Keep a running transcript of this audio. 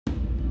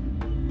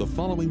The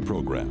following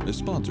program is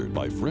sponsored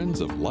by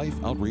Friends of Life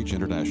Outreach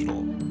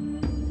International.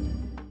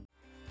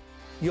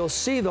 You'll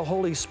see the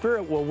Holy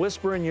Spirit will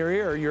whisper in your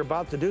ear, you're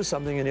about to do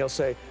something, and he'll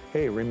say,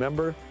 hey,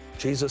 remember,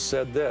 Jesus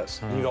said this.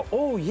 And you go,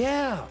 oh,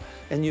 yeah.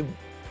 And you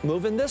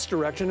move in this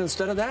direction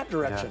instead of that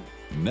direction.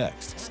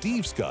 Next,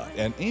 Steve Scott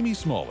and Amy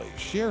Smalley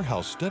share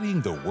how studying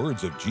the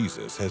words of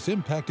Jesus has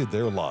impacted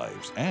their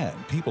lives and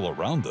people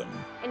around them.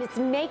 And it's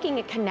making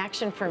a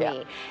connection for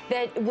me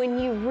that when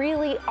you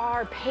really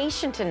are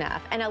patient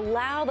enough and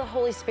allow the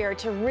Holy Spirit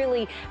to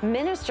really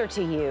minister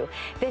to you,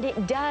 that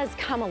it does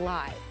come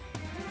alive.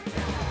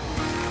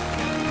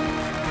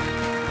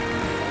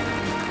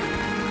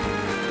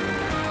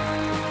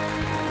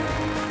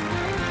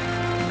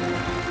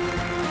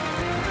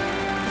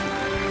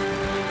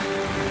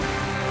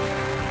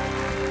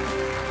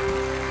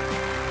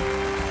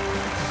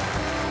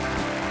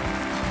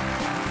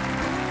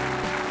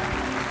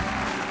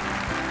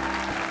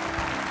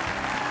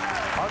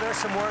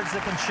 Some words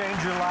that can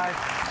change your life,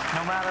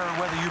 no matter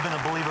whether you've been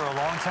a believer a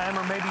long time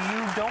or maybe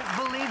you don't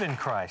believe in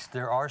Christ.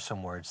 There are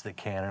some words that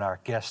can, and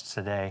our guests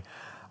today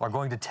are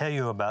going to tell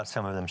you about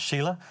some of them.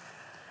 Sheila,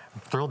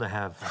 I'm thrilled to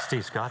have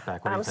Steve Scott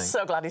back. What do you think? I'm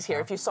so glad he's here.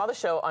 If you saw the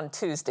show on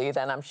Tuesday,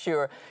 then I'm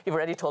sure you've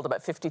already told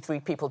about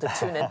 53 people to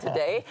tune in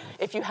today.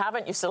 If you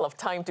haven't, you still have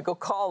time to go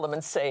call them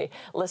and say,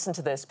 listen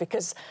to this,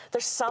 because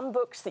there's some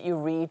books that you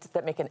read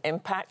that make an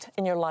impact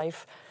in your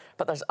life,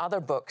 but there's other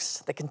books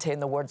that contain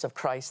the words of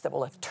Christ that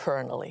will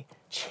eternally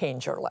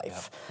change your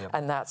life.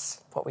 And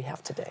that's what we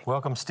have today.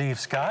 Welcome, Steve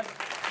Scott, to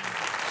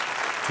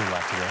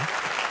Life Today.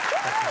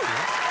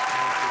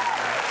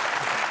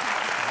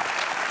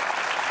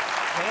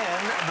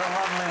 And the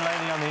lovely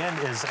lady on the end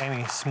is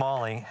Amy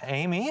Smalley.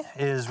 Amy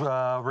is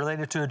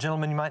related to a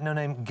gentleman you might know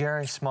named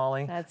Gary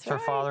Smalley. That's her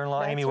right. father-in-law.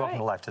 That's Amy, welcome right.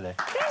 to Life Today.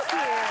 Thank you.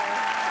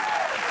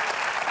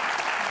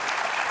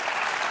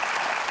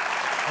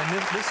 And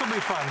this will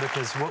be fun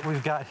because what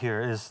we've got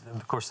here is,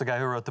 of course, the guy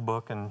who wrote the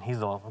book, and he's,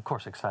 of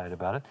course, excited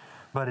about it.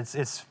 But I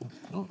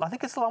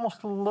think it's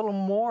almost a little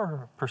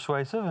more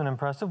persuasive and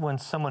impressive when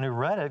someone who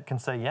read it can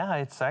say, yeah,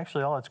 it's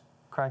actually all it's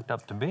cracked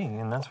up to be,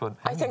 and that's what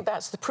I think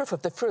that's the proof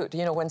of the fruit.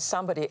 You know, when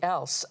somebody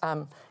else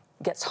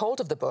gets hold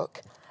of the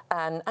book,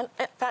 and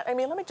in fact, I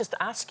mean, let me just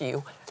ask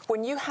you,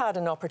 when you had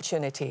an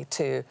opportunity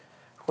to,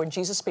 when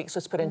Jesus Speaks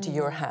was put into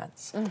your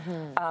hands,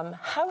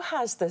 how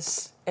has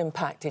this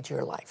impacted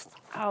your life?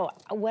 Oh,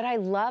 what I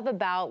love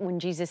about when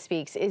Jesus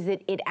speaks is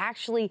that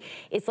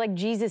it's like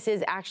Jesus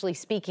is actually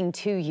speaking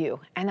to you.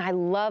 And I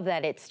love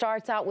that. It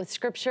starts out with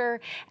scripture,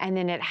 and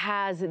then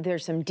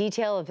there's some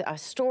detail of a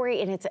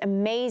story, and it's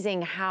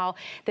amazing how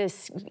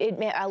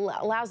it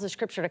allows the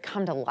scripture to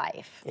come to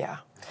life. Yeah.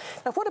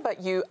 Now, what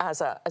about you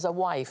as a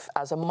wife,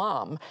 as a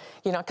mom?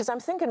 You know, because I'm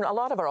thinking a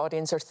lot of our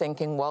audience are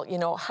thinking, well, you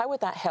know, how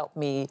would that help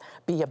me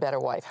be a better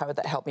wife? How would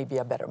that help me be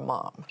a better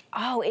mom?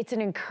 Oh, it's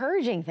an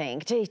encouraging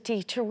thing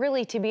to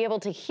really be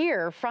able to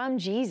hear from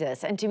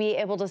Jesus and to be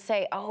able to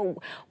say, oh,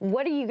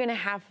 what are you going to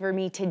have for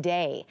me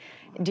today,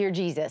 dear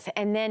Jesus?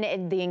 And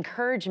then the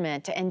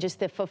encouragement and just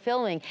the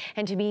fulfilling,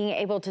 and to being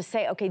able to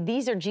say, okay,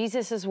 these are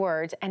Jesus's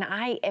words, and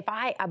if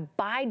I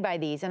abide by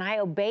these and I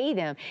obey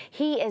them,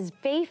 he is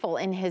faithful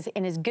in his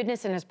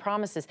goodness and his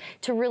promises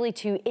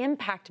to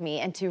impact me,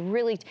 and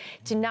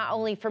to not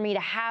only for me to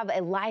have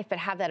a life, but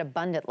have that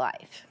abundant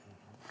life.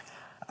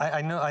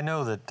 I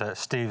know that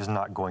Steve's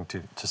not going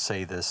to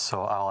say this,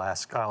 so I'll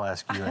ask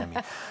you, Amy.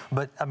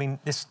 But I mean,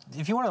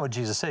 if you want to know what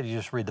Jesus said, you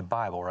just read the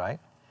Bible, right?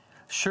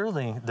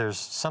 Surely there's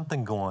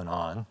something going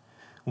on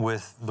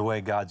with the way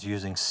God's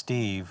using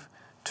Steve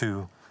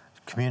to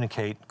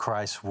communicate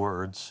Christ's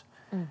words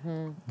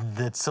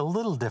that's a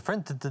little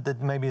different,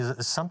 that maybe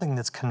is something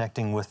that's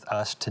connecting with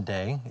us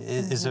today.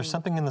 Is there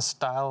something in the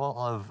style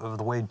of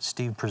the way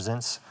Steve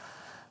presents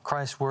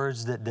Christ's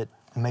words that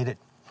made it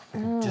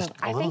just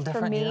a little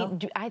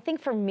different? I think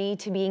for me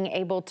to being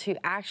able to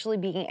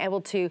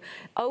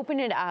open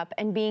it up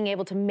and being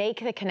able to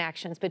make the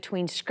connections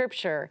between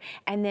scripture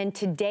and then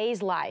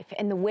today's life,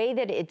 and the way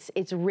that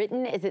it's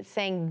written is it's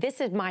saying,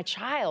 this is my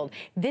child,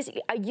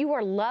 you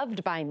are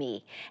loved by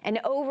me, and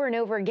over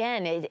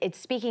again it's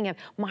speaking of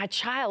my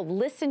child,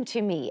 listen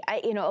to me,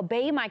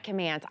 obey my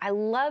commands, I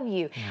love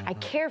you, I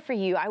care for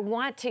you, I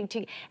want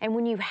to, and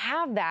when you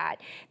have that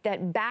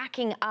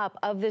backing up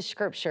of the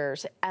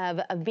scriptures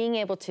of being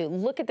able to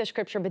look at the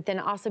scripture, but then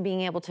also being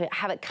able to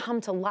have it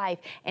come to life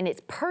and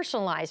it's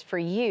personalized for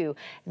you,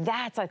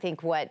 that's, I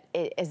think, what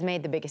has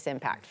made the biggest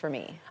impact for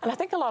me. And I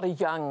think a lot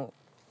of young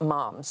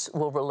moms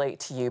will relate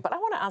to you, but I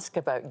want to ask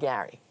about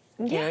Gary.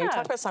 Yeah. You know, you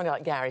talk about something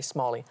like Gary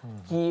Smalley,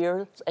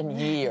 years and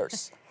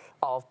years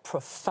of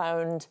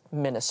profound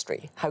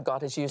ministry, how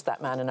God has used that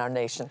man in our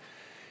nation.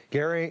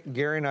 Gary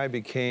and I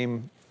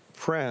became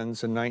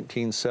friends in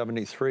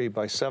 1973.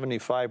 By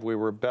 75, we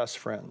were best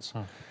friends.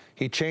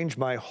 He changed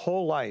my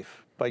whole life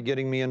by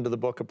getting me into the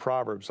book of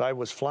Proverbs. I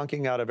was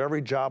flunking out of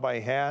every job I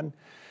had.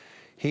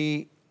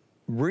 He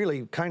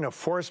really kind of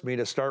forced me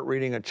to start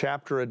reading a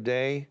chapter a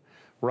day,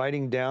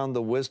 writing down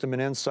the wisdom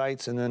and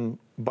insights, and then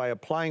by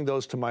applying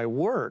those to my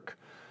work,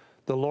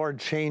 the Lord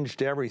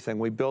changed everything.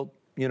 We built,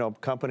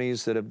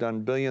 companies that have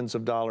done billions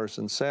of dollars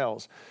in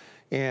sales.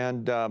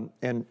 And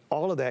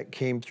all of that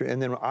came through.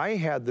 And then I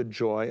had the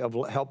joy of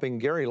helping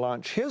Gary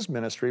launch his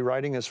ministry,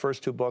 writing his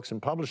first 2 books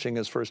and publishing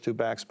his first 2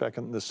 backs back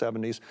in the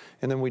 70s.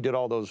 And then we did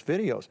all those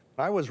videos.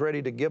 I was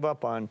ready to give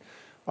up on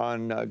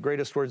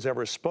Greatest Words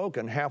Ever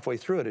Spoken halfway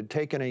through it. It had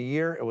taken a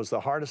year. It was the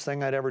hardest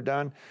thing I'd ever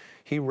done.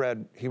 He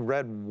read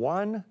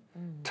one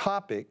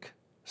topic,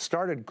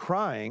 started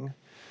crying,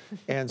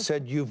 and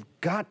said, "You've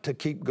got to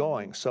keep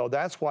going." So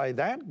that's why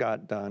that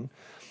got done.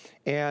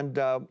 And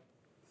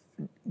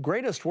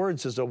Greatest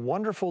Words is a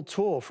wonderful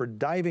tool for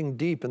diving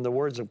deep in the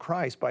words of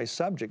Christ by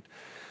subject.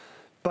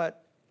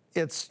 But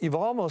you've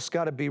almost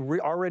got to be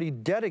already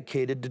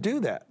dedicated to do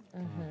that.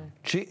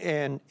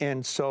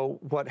 And so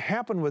what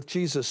happened with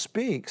Jesus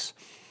Speaks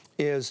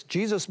is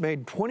Jesus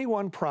made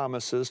 21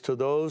 promises to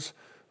those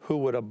who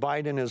would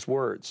abide in his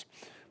words.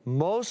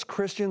 Most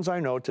Christians I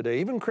know today,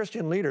 even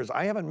Christian leaders,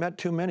 I haven't met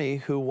too many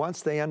who,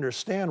 once they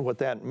understand what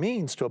that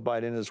means to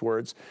abide in his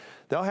words,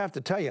 they'll have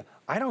to tell you,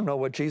 I don't know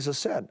what Jesus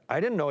said. I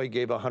didn't know he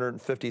gave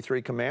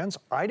 153 commands.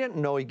 I didn't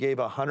know he gave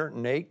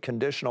 108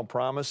 conditional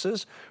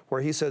promises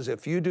where he says,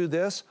 if you do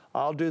this,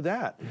 I'll do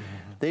that.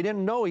 They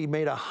didn't know he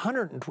made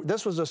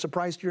this was a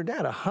surprise to your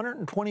dad,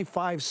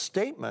 125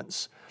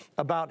 statements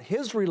about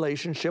his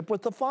relationship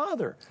with the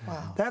Father.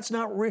 Wow. That's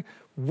not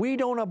we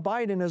don't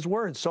abide in his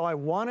words. So I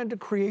wanted to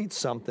create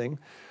something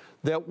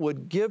that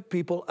would give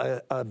people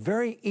a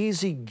very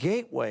easy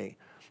gateway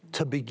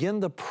to begin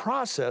the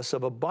process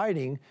of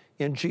abiding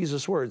in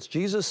Jesus' words.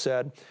 Jesus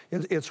said,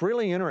 it's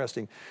really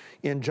interesting.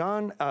 In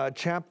John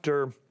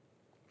chapter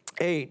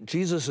 8,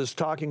 Jesus is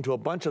talking to a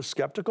bunch of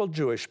skeptical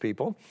Jewish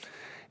people,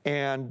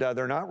 and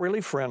they're not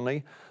really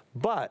friendly.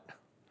 But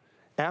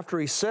after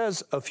he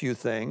says a few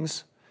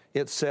things,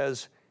 it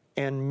says,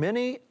 and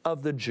many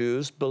of the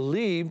Jews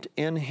believed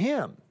in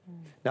him.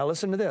 Now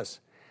listen to this.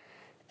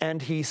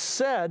 And he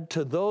said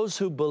to those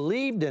who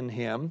believed in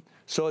him,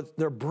 so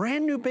they're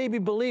brand new baby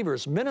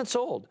believers, minutes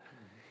old,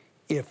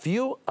 if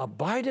you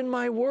abide in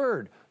my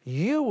word,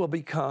 you will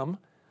become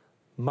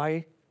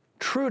my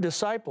true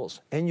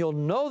disciples, and you'll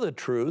know the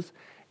truth,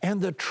 and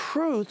the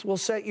truth will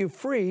set you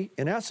free,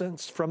 in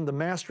essence, from the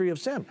mastery of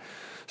sin.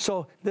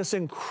 So this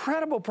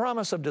incredible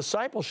promise of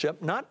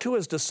discipleship, not to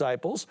his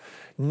disciples,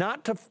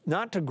 not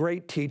to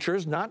great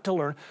teachers, not to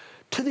learn,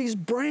 to these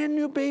brand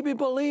new baby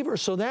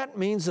believers. So that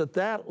means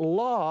that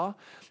law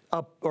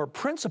or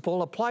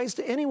principle applies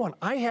to anyone.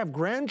 I have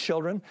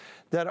grandchildren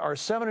that are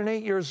 7 and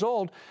 8 years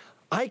old.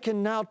 I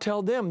can now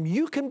tell them,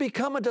 you can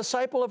become a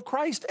disciple of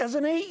Christ as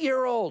an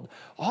 8-year-old.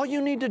 All you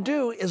need to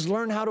do is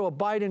learn how to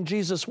abide in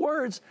Jesus'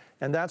 words,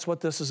 and that's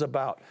what this is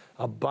about,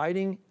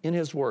 abiding in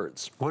his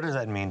words. What does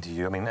that mean to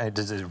you? I mean,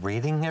 is it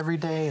reading every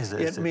day?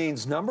 It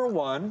means, number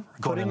one,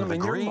 putting them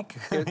in Greek?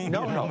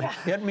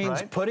 It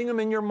means putting them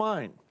in your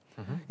mind.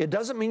 It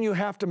doesn't mean you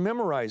have to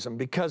memorize them,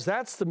 because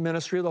that's the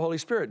ministry of the Holy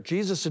Spirit.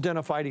 Jesus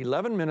identified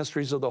 11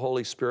 ministries of the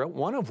Holy Spirit,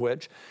 one of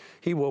which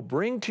he will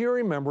bring to your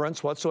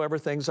remembrance whatsoever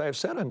things I have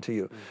said unto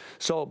you.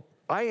 So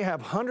I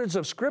have hundreds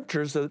of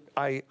scriptures that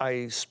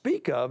I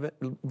speak of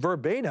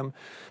verbatim,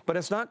 but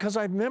it's not because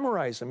I've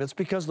memorized them. It's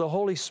because the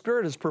Holy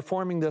Spirit is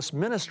performing this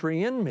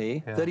ministry in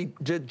me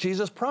that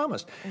Jesus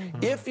promised.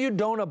 If you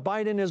don't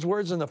abide in his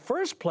words in the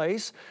first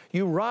place,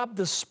 you rob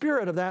the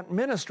Spirit of that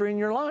ministry in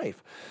your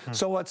life.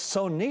 So what's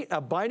so neat,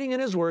 abiding in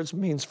his words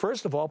means,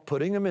 first of all,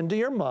 putting them into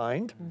your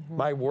mind,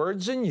 my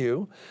words in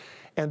you,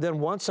 and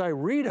then once I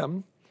read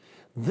them,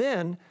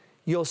 then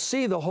you'll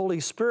see the Holy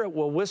Spirit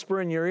will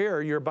whisper in your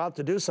ear, you're about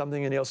to do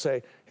something, and he'll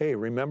say, hey,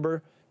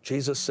 remember,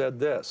 Jesus said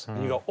this.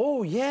 And you go,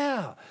 oh,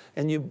 yeah.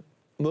 And you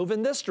move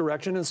in this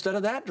direction instead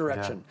of that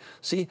direction. Yeah.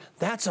 See,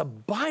 that's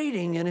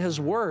abiding in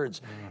his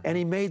words. And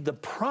he made the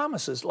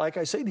promises, like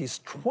I say, these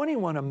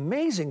 21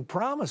 amazing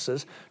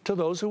promises to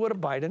those who would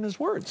abide in his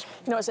words.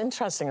 You know, it's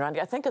interesting,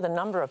 Randy. I think of the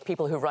number of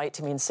people who write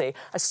to me and say,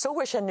 I so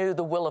wish I knew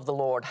the will of the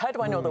Lord. How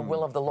do I know the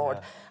will of the Lord?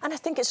 Yeah. And I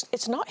think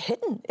it's not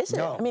hidden, is it?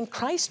 No. I mean,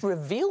 Christ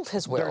revealed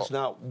his will. There's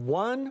not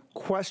one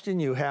question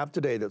you have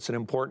today that's an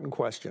important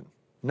question.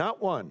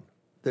 Not one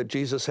that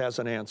Jesus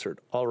hasn't answered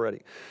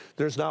already.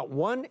 There's not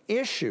one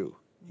issue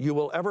you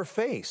will ever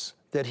face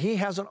that he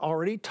hasn't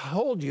already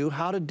told you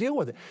how to deal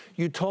with it.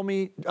 You told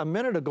me a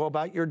minute ago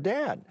about your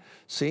dad.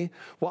 See?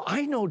 Well,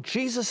 I know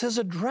Jesus has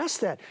addressed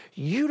that.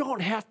 You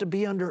don't have to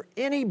be under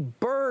any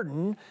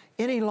burden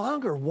any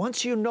longer.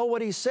 Once you know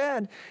what he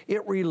said,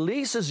 it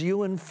releases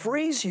you and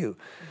frees you.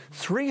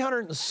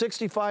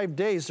 365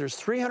 days, there's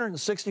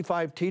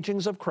 365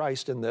 teachings of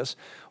Christ in this,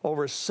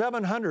 over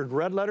 700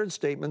 red-lettered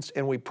statements,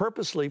 and we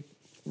purposely,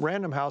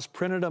 Random House,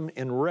 printed them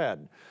in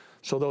red.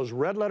 So those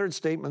red-lettered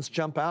statements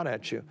jump out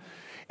at you.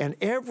 And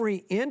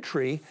every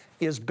entry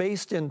is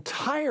based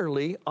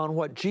entirely on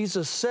what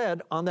Jesus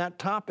said on that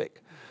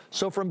topic.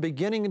 So from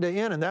beginning to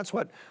end, and that's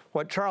what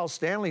Charles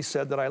Stanley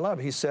said that I love.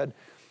 He said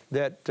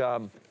that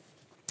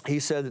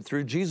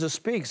through Jesus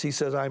Speaks, he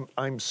says,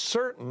 I'm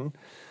certain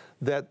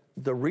that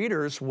the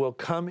readers will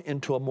come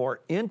into a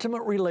more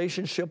intimate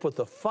relationship with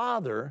the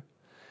Father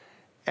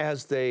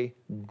as they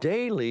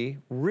daily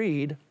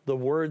read the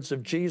words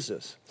of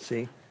Jesus.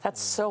 See?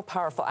 That's so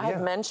powerful. I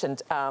had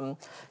mentioned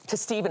to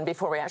Stephen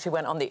before we actually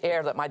went on the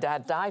air that my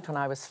dad died when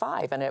I was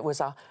 5, and it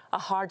was a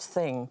hard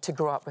thing to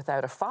grow up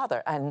without a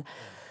father. And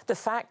the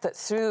fact that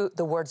through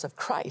the words of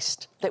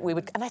Christ that we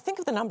would, and I think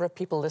of the number of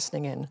people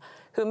listening in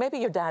who maybe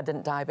your dad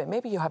didn't die, but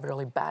maybe you have a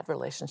really bad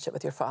relationship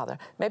with your father.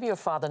 Maybe your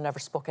father never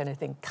spoke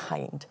anything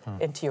kind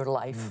into your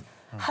life.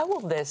 How will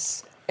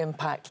this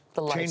impact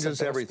the lives Changes of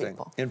those everything.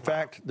 people? In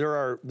fact, there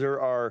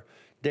are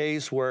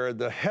days where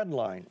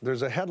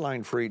there's a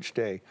headline for each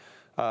day.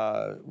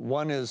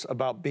 One is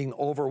about being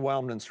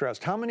overwhelmed and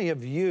stressed. How many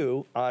of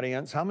you,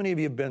 audience, how many of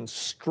you have been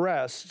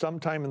stressed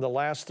sometime in the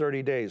last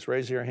 30 days?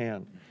 Raise your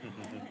hand.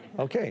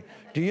 Okay.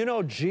 Do you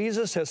know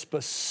Jesus has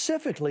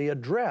specifically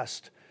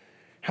addressed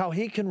how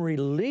he can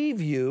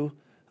relieve you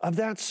of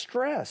that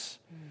stress?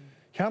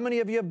 How many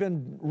of you have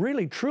been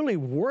really, truly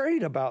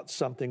worried about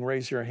something?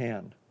 Raise your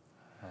hand.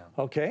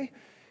 Okay?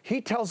 He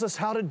tells us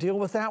how to deal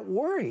with that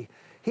worry.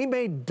 He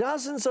made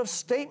dozens of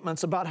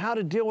statements about how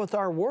to deal with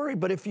our worry,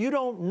 but if you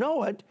don't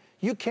know it,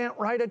 you can't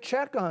write a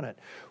check on it.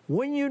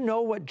 When you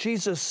know what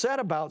Jesus said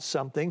about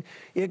something,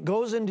 it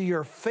goes into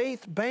your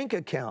faith bank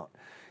account.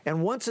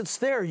 And once it's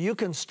there, you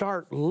can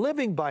start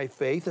living by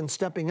faith and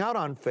stepping out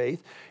on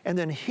faith, and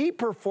then he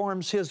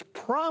performs his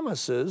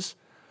promises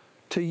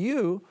to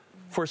you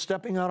for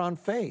stepping out on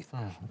faith.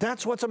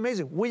 That's what's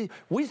amazing.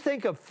 We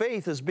think of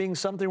faith as being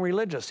something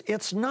religious.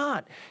 It's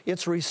not.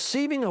 It's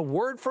receiving a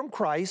word from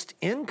Christ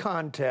in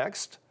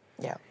context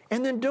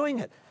and then doing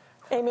it.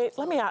 Amy,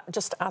 let me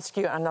just ask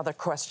you another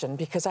question,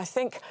 because I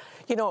think,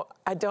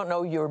 I don't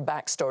know your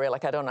backstory,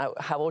 like I don't know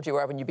how old you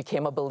were when you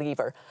became a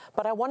believer,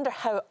 but I wonder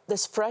how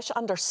this fresh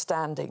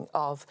understanding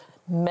of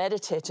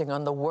meditating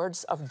on the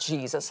words of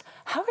Jesus,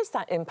 how has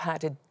that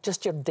impacted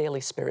just your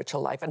daily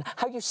spiritual life and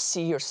how you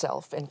see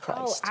yourself in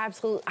Christ? Oh,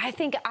 absolutely. I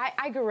think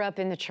I grew up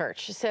in the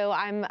church, so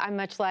I'm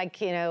much like,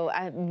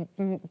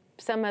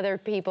 some other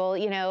people,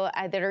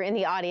 that are in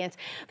the audience.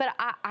 But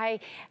I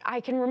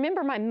can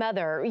remember my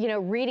mother,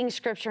 reading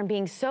scripture and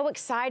being so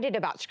excited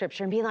about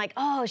scripture and being like,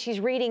 oh, she's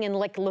reading in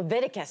like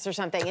Leviticus or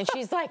something. And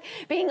she's like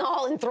being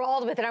all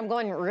enthralled with it. I'm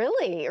going,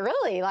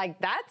 really? Like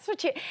that's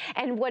what you,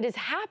 and what has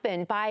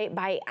happened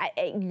by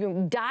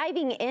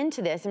diving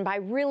into this and by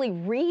really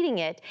reading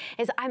it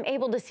is I'm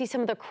able to see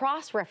some of the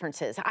cross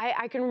references.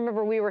 I can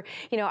remember we were,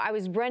 I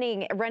was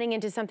running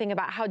into something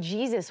about how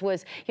Jesus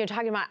was,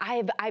 talking about,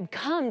 I've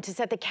come to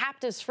set the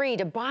captives free,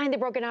 to bind the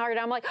brokenhearted.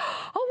 I'm like,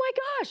 oh my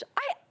gosh,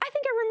 I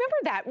think I remember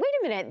that. Wait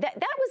a minute, that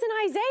was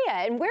in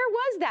Isaiah, and where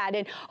was that?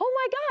 And oh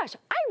my gosh,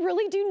 I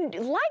really do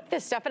like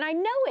this stuff, and I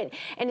know it.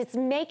 And it's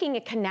making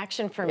a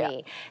connection for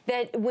me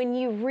that when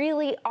you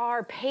really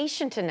are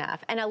patient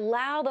enough and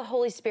allow the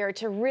Holy Spirit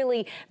to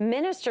really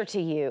minister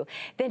to you,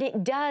 then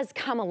it does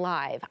come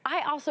alive.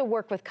 I also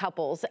work with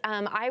couples.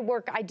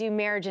 I do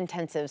marriage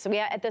intensives. So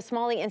at the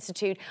Smalley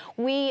Institute,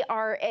 we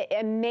are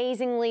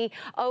amazingly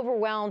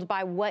overwhelmed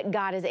by what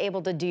God is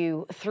able to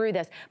do through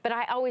this. But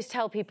I always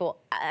tell people,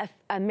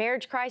 a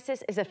marriage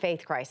crisis is a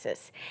faith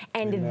crisis.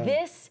 And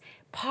this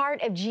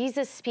part of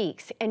Jesus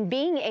Speaks and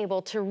being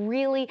able to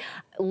really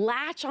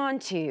latch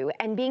onto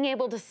and being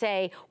able to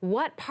say,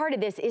 what part of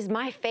this is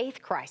my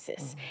faith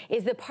crisis?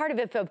 Is the part of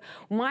it of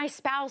my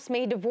spouse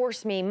may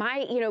divorce me,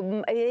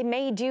 they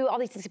may do all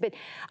these things, but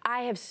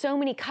I have so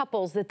many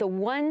couples that the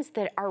ones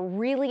that are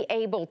really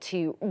able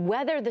to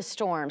weather the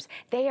storms,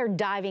 they are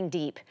diving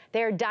deep.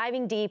 They are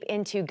diving deep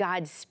into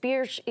God's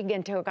Spirit,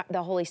 into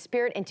the Holy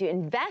Spirit, into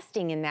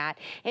investing in that,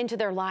 into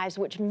their lives,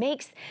 which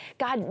makes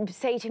God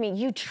say to me,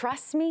 you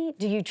trust me?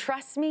 Do you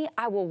trust me?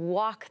 I will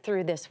walk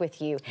through this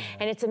with you.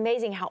 And it's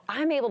amazing how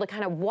I'm able to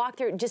kind of walk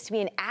through it, just to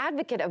be an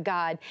advocate of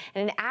God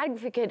and an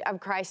advocate of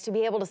Christ, to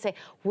be able to say,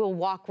 we'll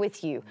walk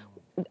with you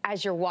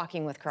as you're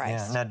walking with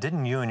Christ. Yeah. Now,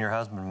 didn't you and your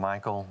husband,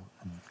 Michael,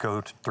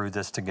 go through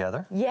this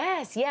together?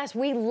 Yes.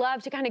 We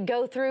love to kind of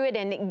go through it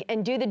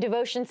and do the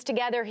devotions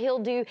together. He'll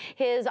do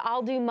his,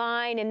 I'll do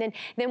mine, and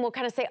then we'll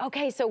kind of say,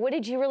 okay, so what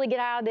did you really get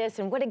out of this,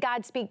 and what did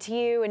God speak to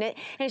you? And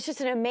it's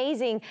just an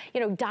amazing,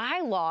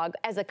 dialogue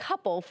as a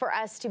couple for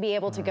us to be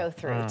able to go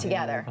through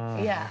together.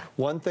 Yeah.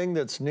 One thing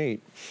that's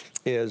neat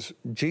is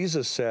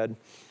Jesus said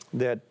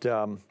that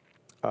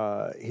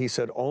he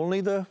said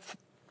only the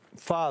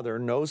Father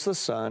knows the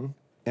Son,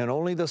 and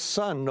only the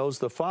Son knows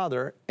the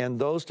Father and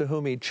those to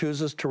whom he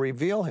chooses to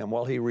reveal him.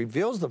 Well, he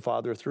reveals the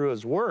Father through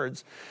his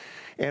words.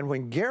 And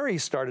when Gary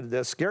started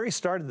this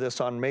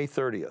on May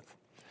 30th.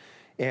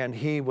 And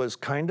he was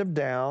kind of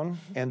down,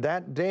 and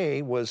that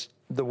day was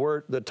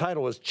the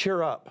title was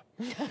Cheer Up.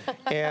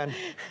 And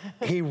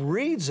he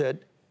reads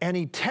it, and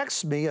he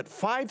texts me at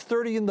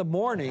 5:30 in the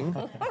morning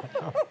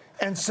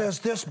and says,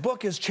 this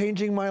book is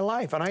changing my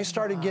life. And I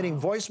started getting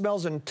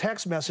voicemails and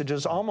text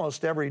messages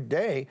almost every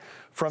day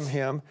from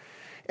him.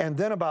 And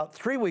then about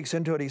 3 weeks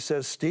into it, he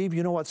says, Steve,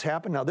 you know what's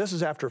happened? Now, this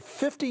is after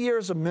 50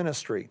 years of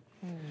ministry.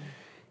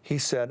 He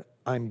said,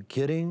 I'm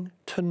getting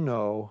to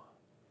know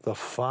the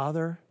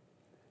Father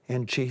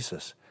and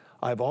Jesus.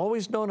 I've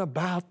always known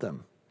about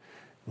them.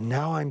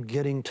 now I'm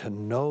getting to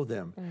know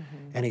them.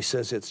 And he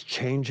says, it's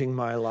changing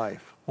my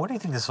life. What do you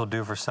think this will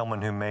do for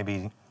someone who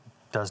maybe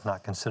does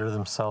not consider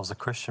themselves a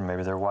Christian?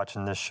 Maybe they're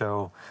watching this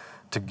show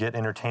to get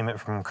entertainment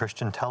from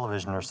Christian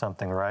television or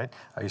something, right?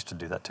 I used to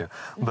do that too.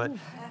 But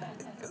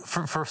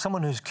for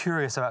someone who's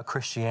curious about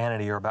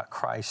Christianity or about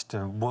Christ,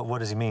 what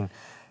does he mean?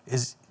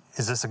 Is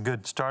this a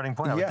good starting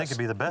point? I would think it'd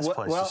be the best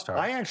place to start.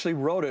 I actually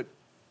wrote it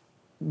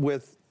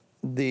with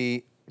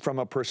from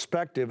a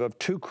perspective of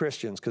two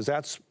Christians, because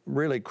that's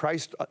really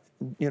Christ,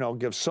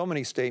 gives so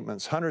many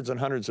statements, hundreds and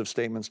hundreds of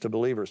statements to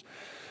believers.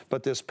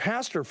 But this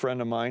pastor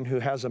friend of mine who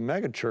has a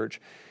mega church,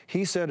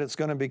 he said it's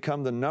going to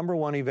become the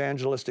 #1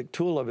 evangelistic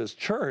tool of his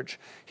church.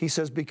 He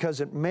says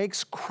because it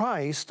makes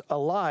Christ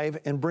alive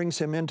and brings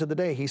him into the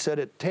day. He said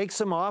it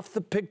takes him off the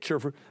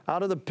picture,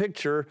 out of the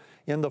picture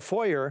in the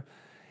foyer,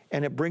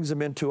 and it brings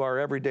them into our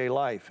everyday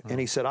life. And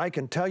he said, I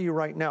can tell you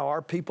right now,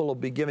 our people will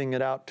be giving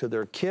it out to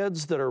their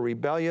kids that are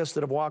rebellious,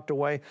 that have walked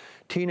away,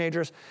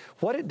 teenagers.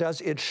 What it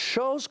does, it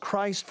shows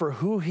Christ for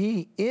who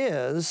he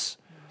is,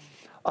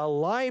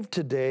 alive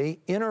today,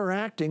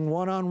 interacting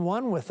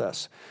one-on-one with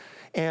us.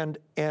 And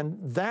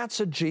that's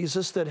a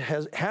Jesus that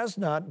has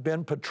not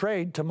been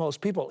portrayed to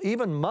most people,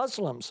 even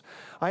Muslims.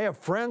 I have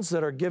friends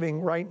that are giving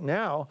right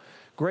now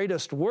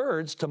greatest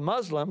words to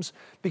Muslims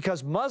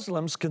because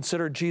Muslims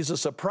consider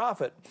Jesus a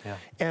prophet. Yeah.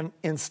 And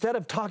instead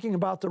of talking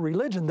about the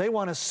religion, they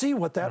want to see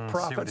what that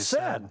prophet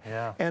said.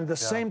 Yeah. And the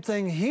same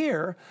thing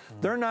here,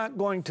 they're not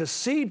going to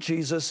see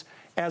Jesus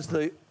as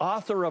the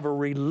author of a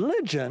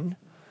religion,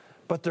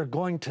 but they're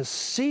going to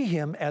see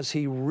him as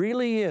he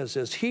really is,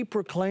 as he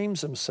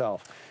proclaims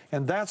himself.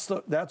 And that's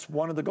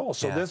one of the goals.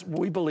 So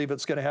we believe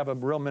it's going to have a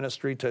real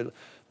ministry to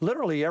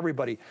literally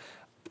everybody.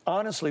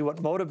 Honestly,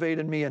 what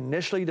motivated me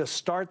initially to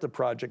start the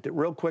project, it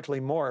real quickly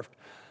morphed.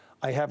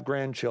 I have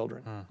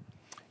grandchildren.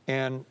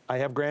 And I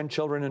have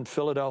grandchildren in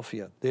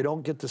Philadelphia. They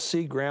don't get to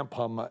see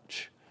Grandpa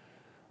much.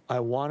 I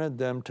wanted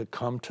them to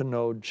come to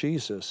know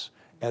Jesus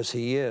as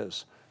he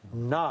is,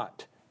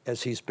 not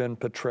as he's been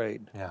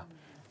portrayed.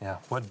 Yeah.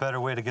 What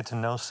better way to get to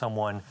know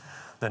someone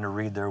than to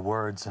read their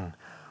words? And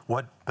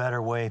what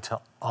better way to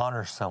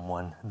honor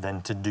someone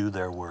than to do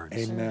their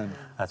words? Amen.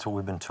 That's what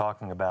we've been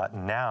talking about.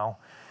 And now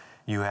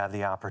you have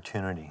the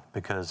opportunity,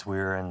 because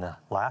we're in the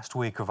last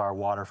week of our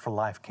Water for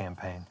Life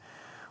campaign,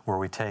 where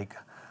we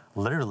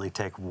literally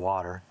take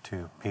water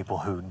to people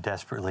who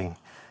desperately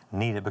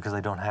need it because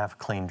they don't have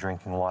clean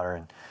drinking water,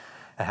 and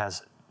it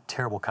has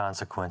terrible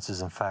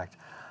consequences. In fact,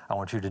 I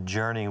want you to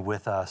journey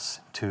with us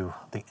to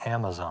the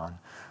Amazon,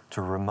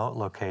 to a remote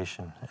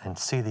location, and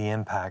see the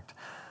impact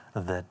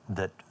that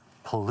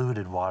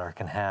polluted water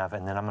can have,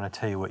 and then I'm going to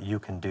tell you what you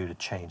can do to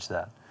change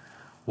that.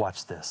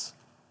 Watch this.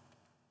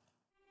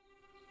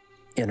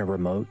 In a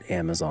remote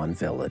Amazon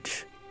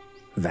village,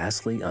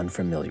 vastly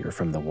unfamiliar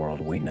from the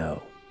world we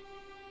know,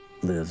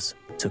 lives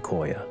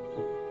Sequoia.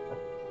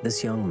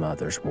 This young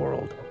mother's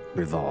world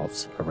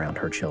revolves around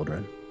her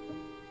children,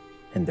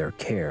 and their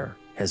care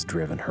has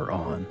driven her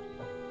on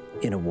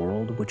in a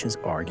world which is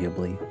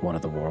arguably one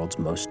of the world's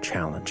most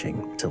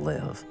challenging to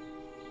live.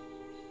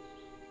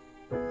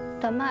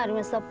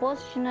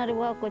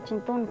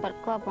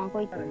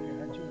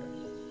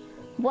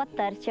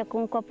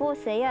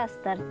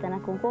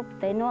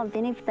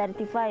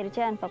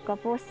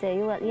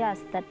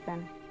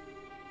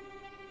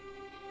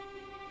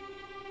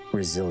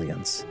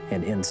 Resilience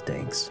and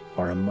instincts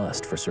are a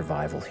must for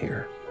survival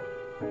here,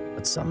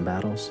 but some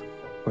battles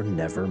were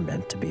never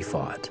meant to be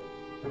fought.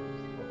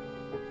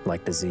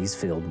 Like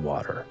disease-filled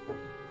water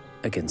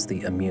against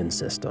the immune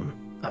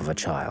system of a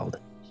child.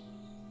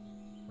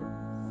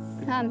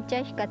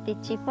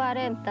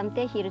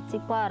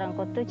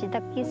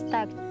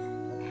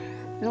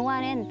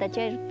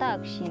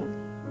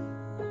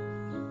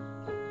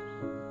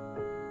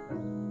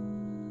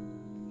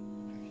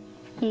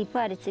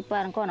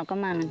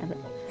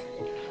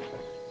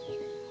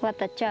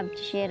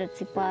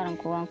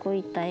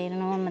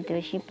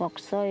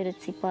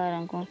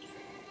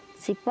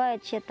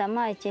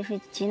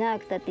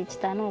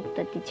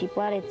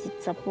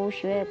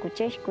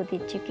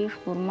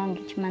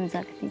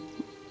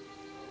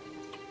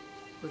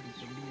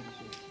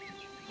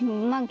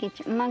 Monkey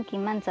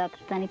manzak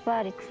tani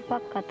pari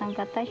tsipaka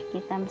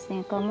tankatashki tam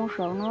sin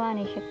kamusha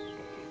unwani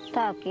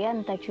taki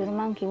anta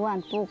churmanki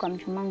wan pukam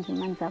chumanki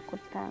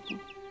manzakutaki.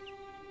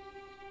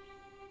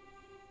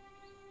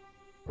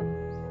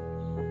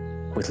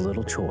 With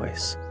little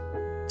choice,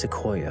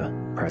 Sequoia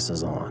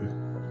presses on,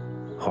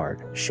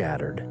 heart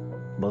shattered,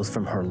 both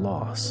from her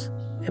loss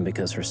and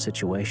because her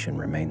situation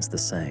remains the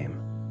same.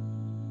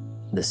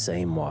 The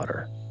same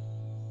water,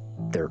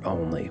 their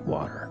only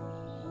water.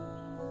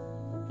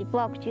 You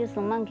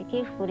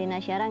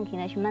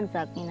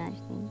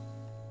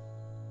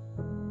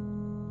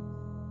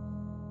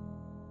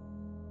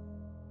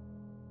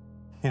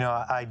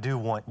know, I do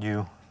want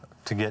you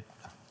to get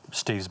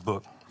Steve's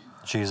book,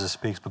 Jesus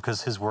Speaks,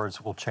 because his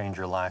words will change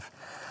your life.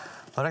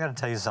 But I got to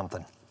tell you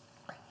something.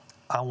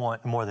 I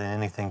want more than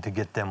anything to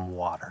get them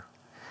water.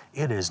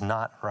 It is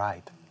not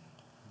right.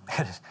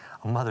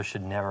 A mother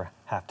should never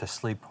have to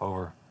sleep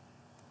over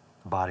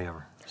the body of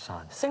her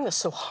son. The thing that's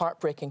so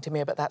heartbreaking to me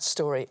about that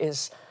story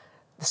is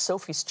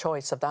Sophie's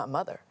choice of that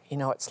mother. You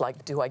know, it's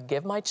like, do I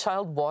give my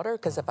child water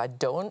because if I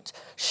don't,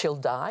 she'll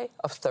die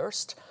of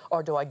thirst?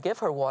 Or do I give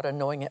her water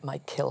knowing it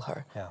might kill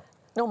her? Yeah.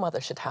 No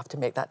mother should have to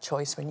make that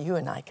choice when you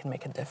and I can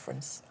make a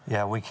difference.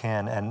 Yeah, we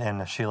can.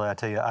 And Sheila, I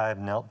tell you, I have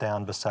knelt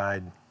down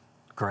beside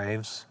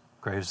graves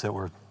that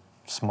were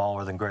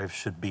smaller than graves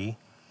should be.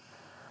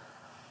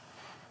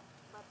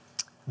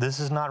 This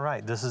is not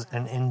right. This is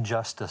an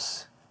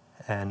injustice.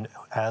 And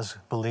as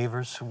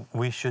believers,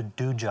 we should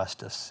do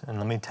justice. And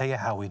let me tell you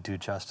how we do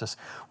justice.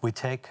 We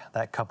take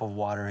that cup of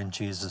water in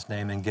Jesus'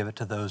 name and give it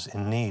to those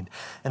in need.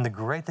 And the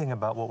great thing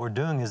about what we're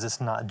doing is it's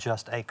not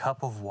just a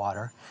cup of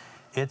water,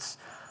 it's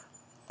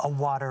a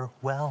water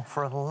well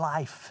for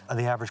life.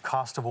 The average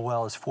cost of a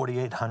well is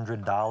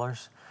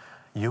 $4,800.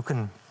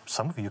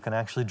 Some of you can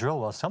actually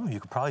drill wells. Some of you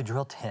could probably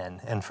drill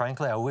 10. And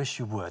frankly, I wish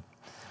you would.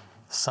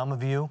 Some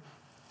of you,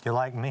 you're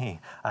like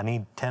me. I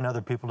need 10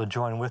 other people to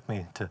join with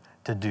me to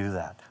do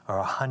that, or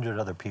 100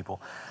 other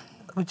people.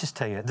 Let me just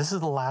tell you, this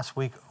is the last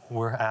week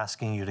we're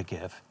asking you to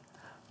give.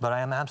 But I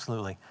am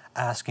absolutely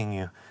asking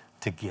you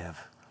to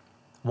give.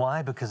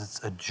 Why? Because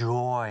it's a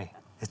joy.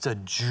 It's a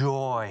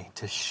joy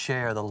to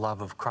share the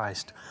love of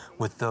Christ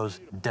with those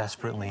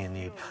desperately in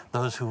need,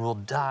 those who will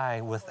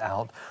die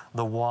without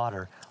the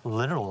water,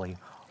 literally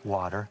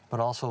water, but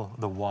also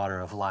the water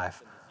of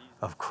life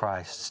of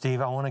Christ.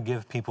 Steve, I want to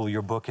give people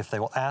your book if they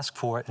will ask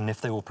for it and if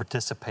they will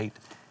participate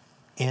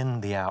in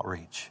the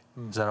outreach.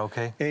 Is that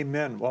okay?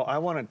 Amen. Well, I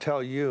want to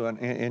tell you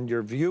and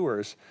your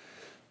viewers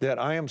that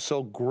I am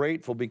so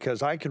grateful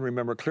because I can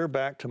remember clear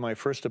back to my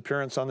first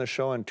appearance on the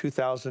show in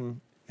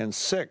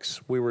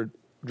 2006. We were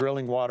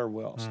drilling water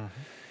wells.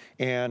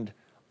 Mm-hmm. And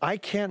I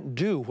can't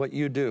do what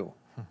you do.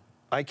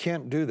 I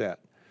can't do that.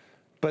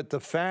 But the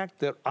fact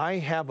that I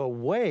have a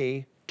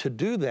way to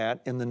do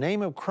that in the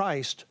name of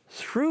Christ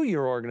through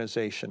your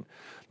organization,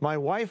 my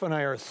wife and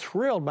I are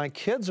thrilled. My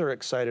kids are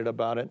excited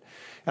about it.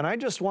 And I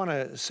just want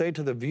to say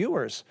to the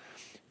viewers,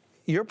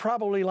 you're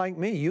probably like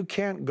me. You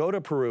can't go to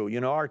Peru.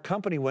 You know, our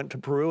company went to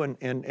Peru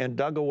and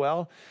dug a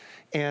well.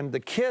 And the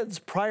kids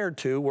prior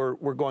to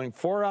were going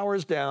 4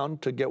 hours down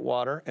to get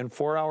water and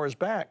 4 hours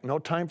back. No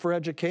time for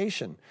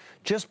education.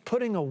 Just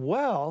putting a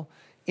well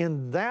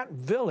in that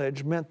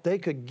village meant they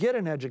could get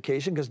an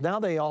education because now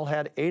they all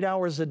had 8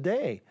 hours a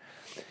day.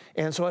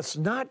 And so it's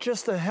not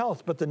just the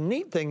health, but the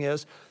neat thing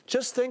is,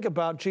 just think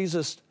about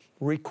Jesus'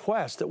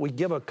 request that we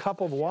give a cup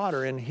of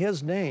water in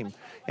His name,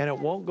 and it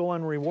won't go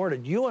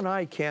unrewarded. You and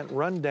I can't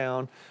run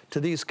down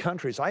to these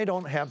countries. I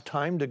don't have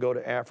time to go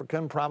to Africa,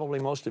 and probably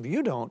most of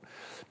you don't,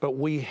 but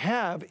we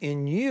have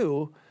in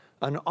you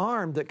an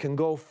arm that can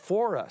go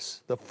for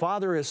us. The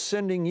Father is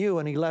sending you,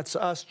 and He lets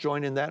us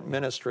join in that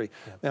ministry.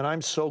 Yep. And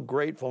I'm so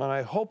grateful, and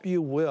I hope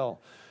you will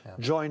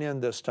join in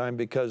this time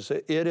because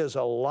it is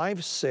a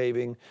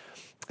life-saving,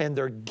 and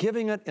they're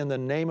giving it in the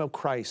name of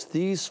Christ.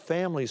 These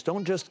families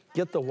don't just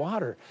get the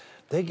water,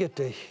 they get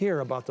to hear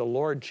about the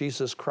Lord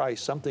Jesus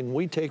Christ, something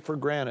we take for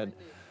granted,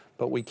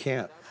 but we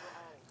can't.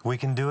 We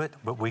can do it,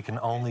 but we can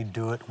only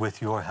do it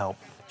with your help.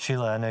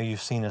 Sheila, I know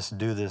you've seen us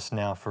do this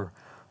now for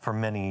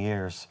many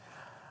years.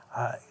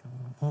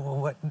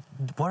 What an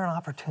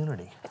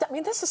opportunity. I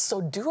mean, this is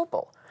so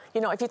doable.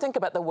 You know, if you think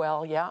about the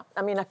well, yeah,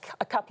 I mean,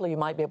 a couple of you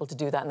might be able to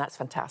do that, and that's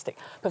fantastic.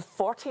 But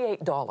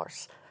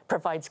 $48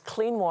 provides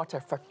clean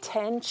water for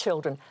 10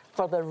 children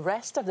for the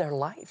rest of their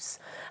lives.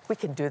 We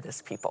can do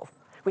this, people.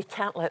 We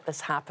can't let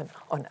this happen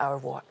on our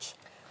watch.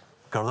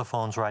 Go to the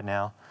phones right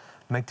now.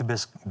 Make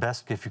the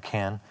best gift you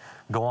can.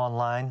 Go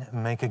online,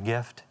 make a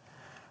gift.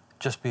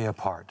 Just be a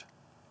part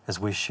as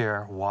we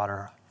share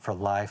water for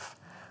life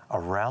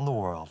around the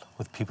world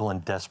with people in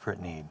desperate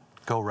need.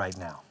 Go right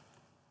now.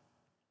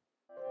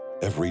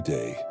 Every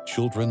day,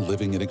 children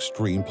living in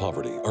extreme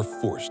poverty are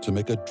forced to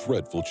make a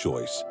dreadful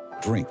choice: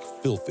 drink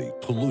filthy,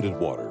 polluted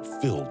water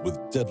filled with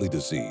deadly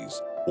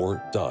disease,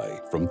 or die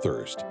from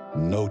thirst.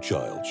 No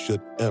child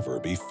should ever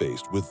be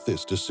faced with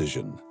this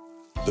decision.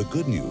 The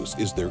good news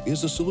is there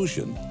is a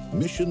solution.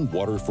 Mission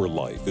Water for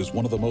Life is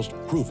one of the most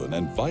proven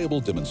and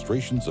viable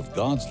demonstrations of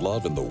God's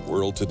love in the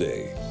world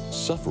today.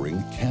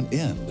 Suffering can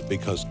end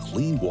because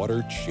clean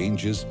water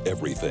changes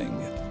everything.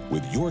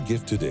 With your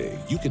gift today,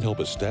 you can help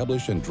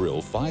establish and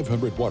drill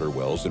 500 water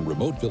wells in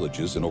remote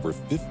villages in over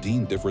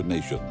 15 different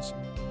nations.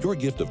 Your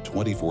gift of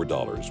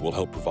 $24 will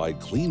help provide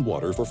clean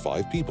water for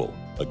 5 people.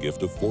 A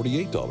gift of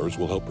 $48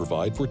 will help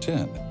provide for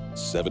 10.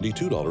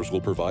 $72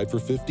 will provide for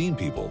 15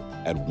 people.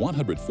 And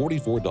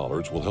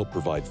 $144 will help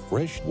provide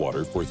fresh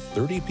water for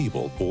 30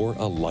 people for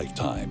a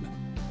lifetime.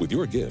 With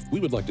your gift, we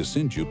would like to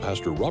send you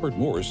Pastor Robert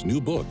Morris' new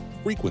book,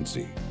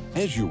 Frequency.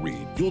 As you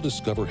read, you'll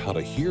discover how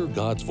to hear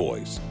God's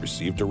voice,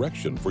 receive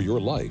direction for your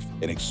life,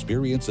 and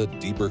experience a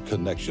deeper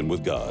connection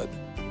with God.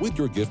 With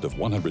your gift of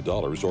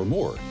 $100 or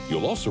more,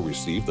 you'll also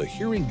receive the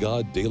Hearing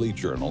God Daily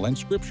Journal and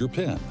Scripture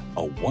Pen,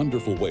 a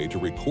wonderful way to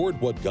record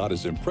what God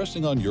is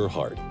impressing on your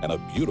heart and a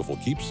beautiful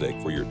keepsake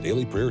for your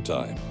daily prayer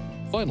time.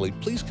 Finally,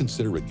 please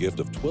consider a gift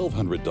of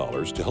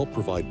 $1,200 to help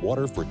provide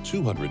water for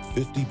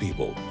 250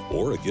 people,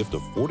 or a gift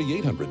of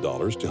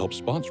 $4,800 to help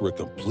sponsor a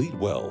complete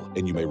well,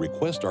 and you may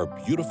request our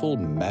beautiful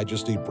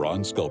Majesty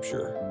bronze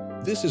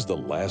sculpture. This is the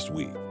last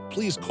week.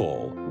 Please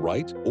call,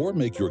 write, or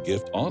make your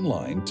gift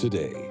online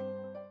today.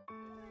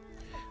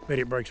 But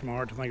it breaks my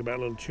heart to think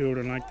about little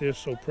children like this,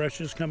 so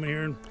precious, coming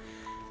here and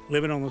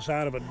living on the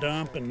side of a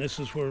dump, and this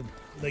is where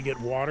they get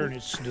water, and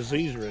it's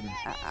disease-ridden.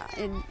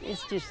 And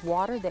it's just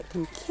water that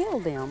can kill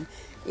them,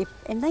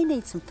 and they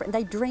need some.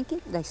 They drink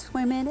it, they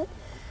swim in it,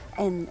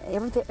 and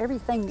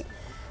everything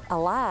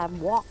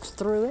alive walks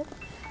through it,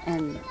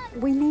 and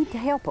we need to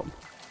help them.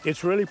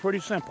 It's really pretty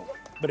simple,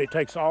 but it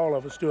takes all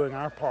of us doing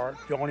our part,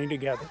 joining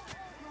together,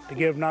 to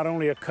give not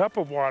only a cup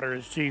of water,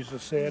 as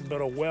Jesus said,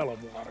 but a well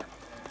of water.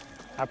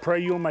 I pray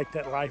you'll make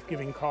that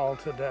life-giving call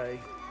today,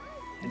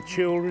 and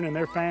children and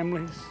their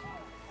families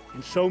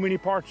in so many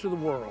parts of the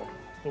world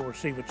will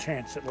receive a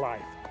chance at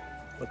life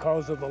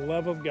because of the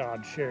love of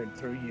God shared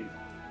through you.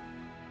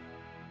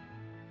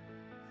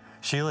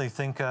 Sheila, you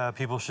think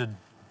people should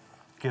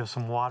give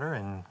some water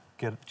and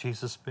get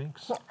Jesus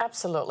Speaks?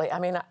 Absolutely. I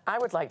mean, I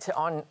would like to,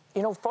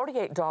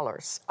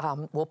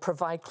 $48 will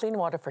provide clean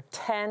water for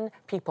 10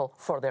 people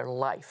for their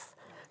life.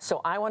 So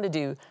I want to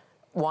do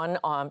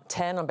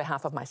 10 on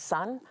behalf of my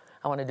son,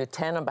 I want to do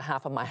 10 on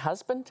behalf of my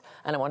husband,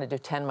 and I want to do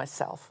 10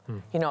 myself.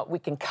 You know, we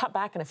can cut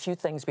back on a few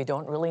things we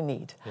don't really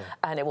need,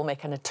 and it will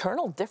make an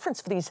eternal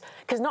difference for these,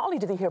 because not only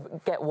do they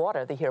get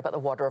water, they hear about the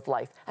water of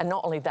life, and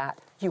not only that,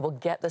 you will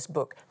get this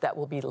book that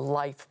will be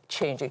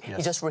life-changing.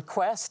 You just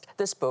request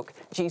this book,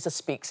 Jesus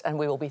Speaks, and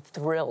we will be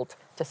thrilled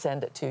to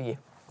send it to you.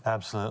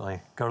 Absolutely.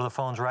 Go to the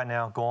phones right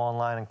now, go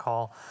online and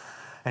call,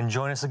 and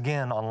join us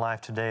again on Live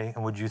Today.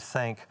 And would you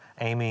thank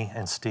Amy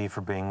and Steve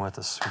for being with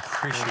us? We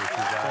appreciate you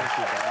guys. Thank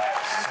you, guys.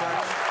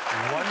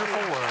 Such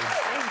wonderful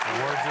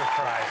words of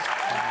Christ.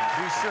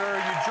 Be sure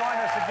you join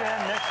us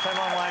again next time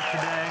on Live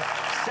Today.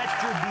 Set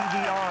your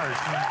DVRs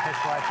so you can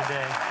catch Live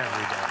Today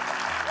every day.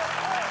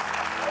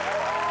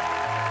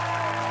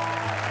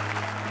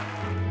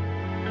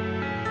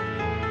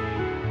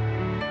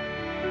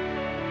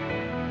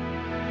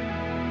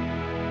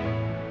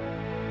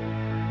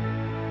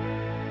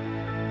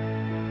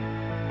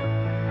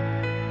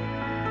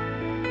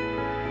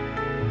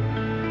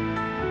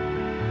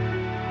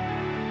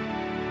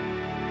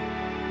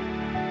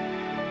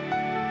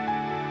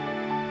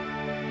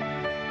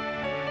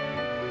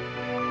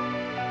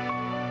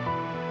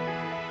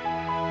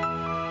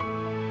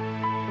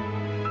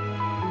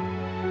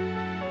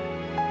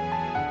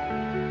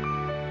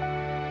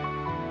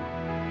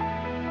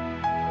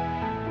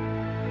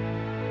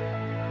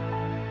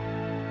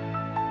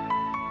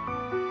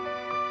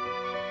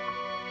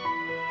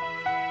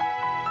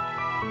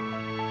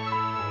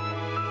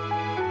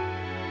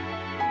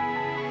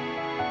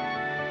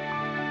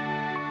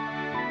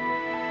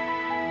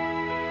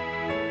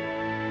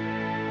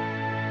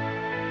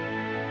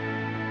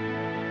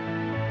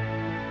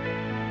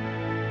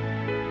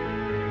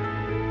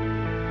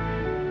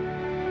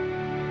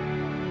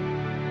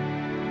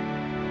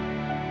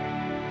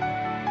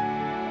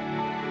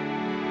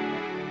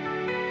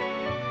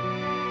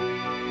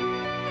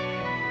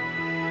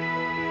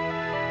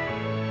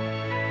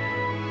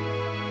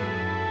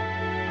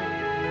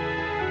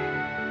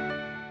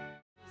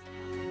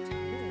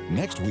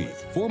 Next week,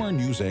 former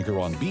news anchor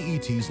on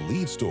BET's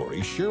Lead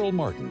Story, Cheryl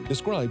Martin,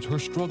 describes her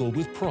struggle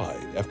with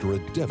pride after a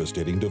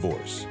devastating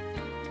divorce.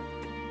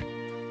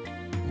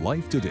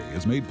 Life Today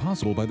is made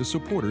possible by the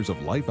supporters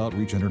of Life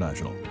Outreach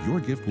International. Your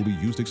gift will be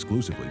used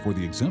exclusively for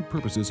the exempt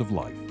purposes of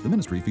life. The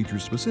ministry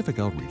features specific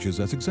outreaches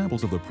as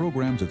examples of the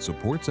programs it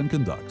supports and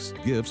conducts.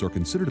 Gifts are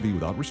considered to be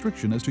without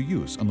restriction as to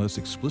use unless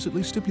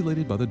explicitly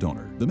stipulated by the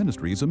donor. The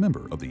ministry is a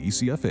member of the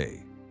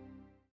ECFA.